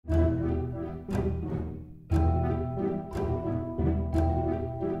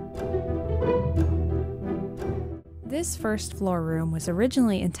This first floor room was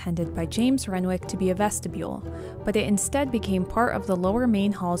originally intended by James Renwick to be a vestibule, but it instead became part of the Lower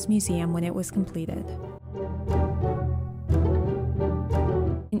Main Hall's museum when it was completed.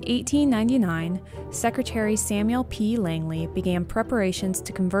 In 1899, Secretary Samuel P. Langley began preparations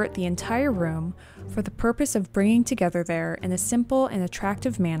to convert the entire room for the purpose of bringing together there, in a simple and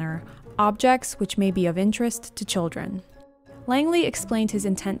attractive manner, objects which may be of interest to children. Langley explained his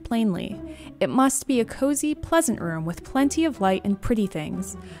intent plainly. It must be a cozy, pleasant room with plenty of light and pretty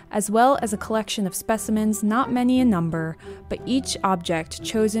things, as well as a collection of specimens not many in number, but each object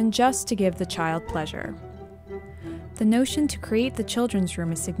chosen just to give the child pleasure. The notion to create the children's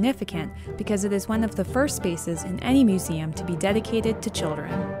room is significant because it is one of the first spaces in any museum to be dedicated to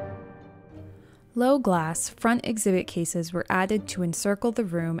children. Low glass front exhibit cases were added to encircle the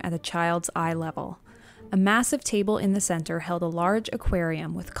room at a child's eye level. A massive table in the center held a large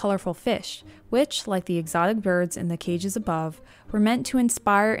aquarium with colorful fish, which, like the exotic birds in the cages above, were meant to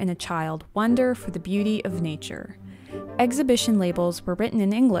inspire in a child wonder for the beauty of nature. Exhibition labels were written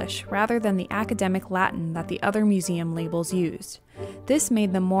in English rather than the academic Latin that the other museum labels used. This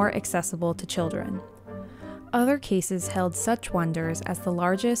made them more accessible to children. Other cases held such wonders as the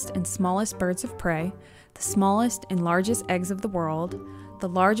largest and smallest birds of prey, the smallest and largest eggs of the world, the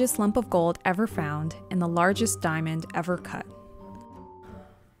largest lump of gold ever found, and the largest diamond ever cut.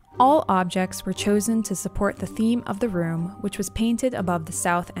 All objects were chosen to support the theme of the room, which was painted above the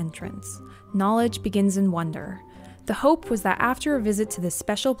south entrance. Knowledge begins in wonder. The hope was that after a visit to this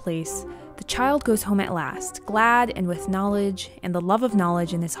special place, the child goes home at last, glad and with knowledge and the love of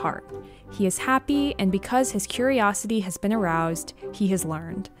knowledge in his heart. He is happy, and because his curiosity has been aroused, he has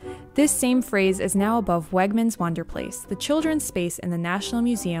learned. This same phrase is now above Wegmans Wonder Place, the children's space in the National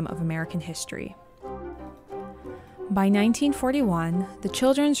Museum of American History. By 1941, the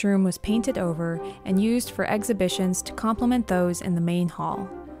children's room was painted over and used for exhibitions to complement those in the main hall.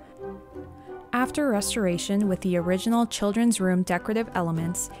 After restoration with the original children's room decorative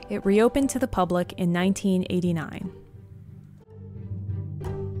elements, it reopened to the public in 1989.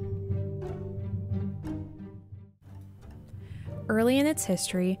 Early in its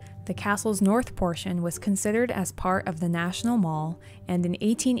history, the castle's north portion was considered as part of the National Mall, and in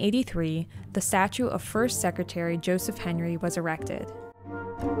 1883, the statue of First Secretary Joseph Henry was erected.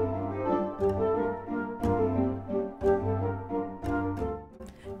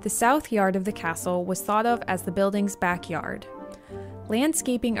 The south yard of the castle was thought of as the building's backyard.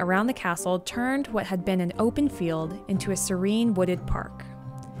 Landscaping around the castle turned what had been an open field into a serene wooded park.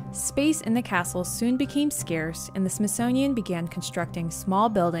 Space in the castle soon became scarce, and the Smithsonian began constructing small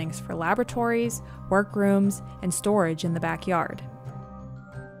buildings for laboratories, workrooms, and storage in the backyard.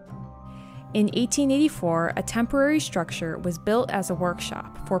 In 1884, a temporary structure was built as a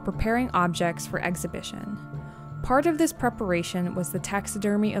workshop for preparing objects for exhibition. Part of this preparation was the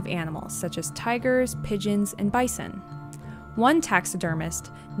taxidermy of animals such as tigers, pigeons, and bison. One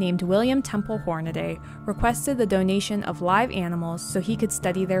taxidermist, named William Temple Hornaday, requested the donation of live animals so he could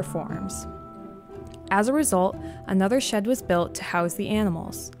study their forms. As a result, another shed was built to house the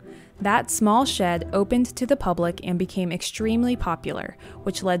animals. That small shed opened to the public and became extremely popular,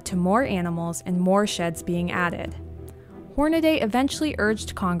 which led to more animals and more sheds being added. Hornaday eventually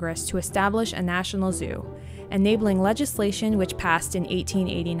urged Congress to establish a national zoo, enabling legislation which passed in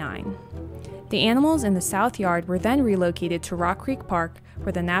 1889. The animals in the South Yard were then relocated to Rock Creek Park,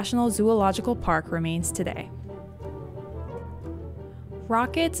 where the National Zoological Park remains today.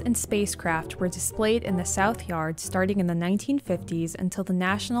 Rockets and spacecraft were displayed in the South Yard starting in the 1950s until the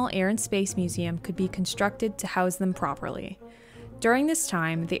National Air and Space Museum could be constructed to house them properly. During this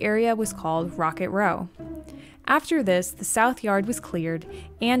time, the area was called Rocket Row. After this, the South Yard was cleared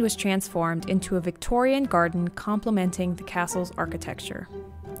and was transformed into a Victorian garden complementing the castle's architecture.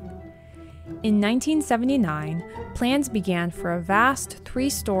 In 1979, plans began for a vast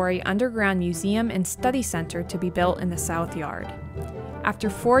three-story underground museum and study center to be built in the South Yard. After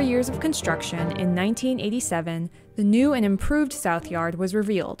 4 years of construction, in 1987, the new and improved South Yard was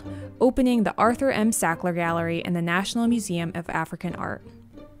revealed, opening the Arthur M. Sackler Gallery and the National Museum of African Art.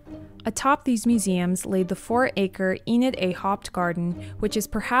 Atop these museums laid the 4-acre Enid A. Haupt Garden, which is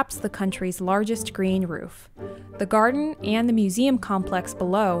perhaps the country's largest green roof. The garden and the museum complex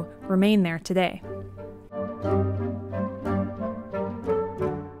below remain there today.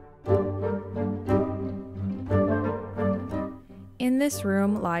 In this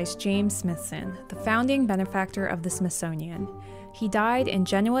room lies James Smithson, the founding benefactor of the Smithsonian. He died in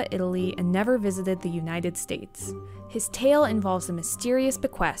Genoa, Italy, and never visited the United States. His tale involves a mysterious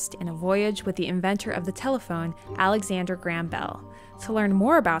bequest and a voyage with the inventor of the telephone, Alexander Graham Bell. To learn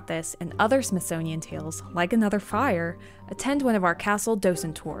more about this and other Smithsonian tales, like Another Fire, attend one of our castle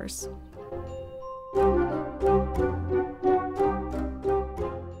docent tours.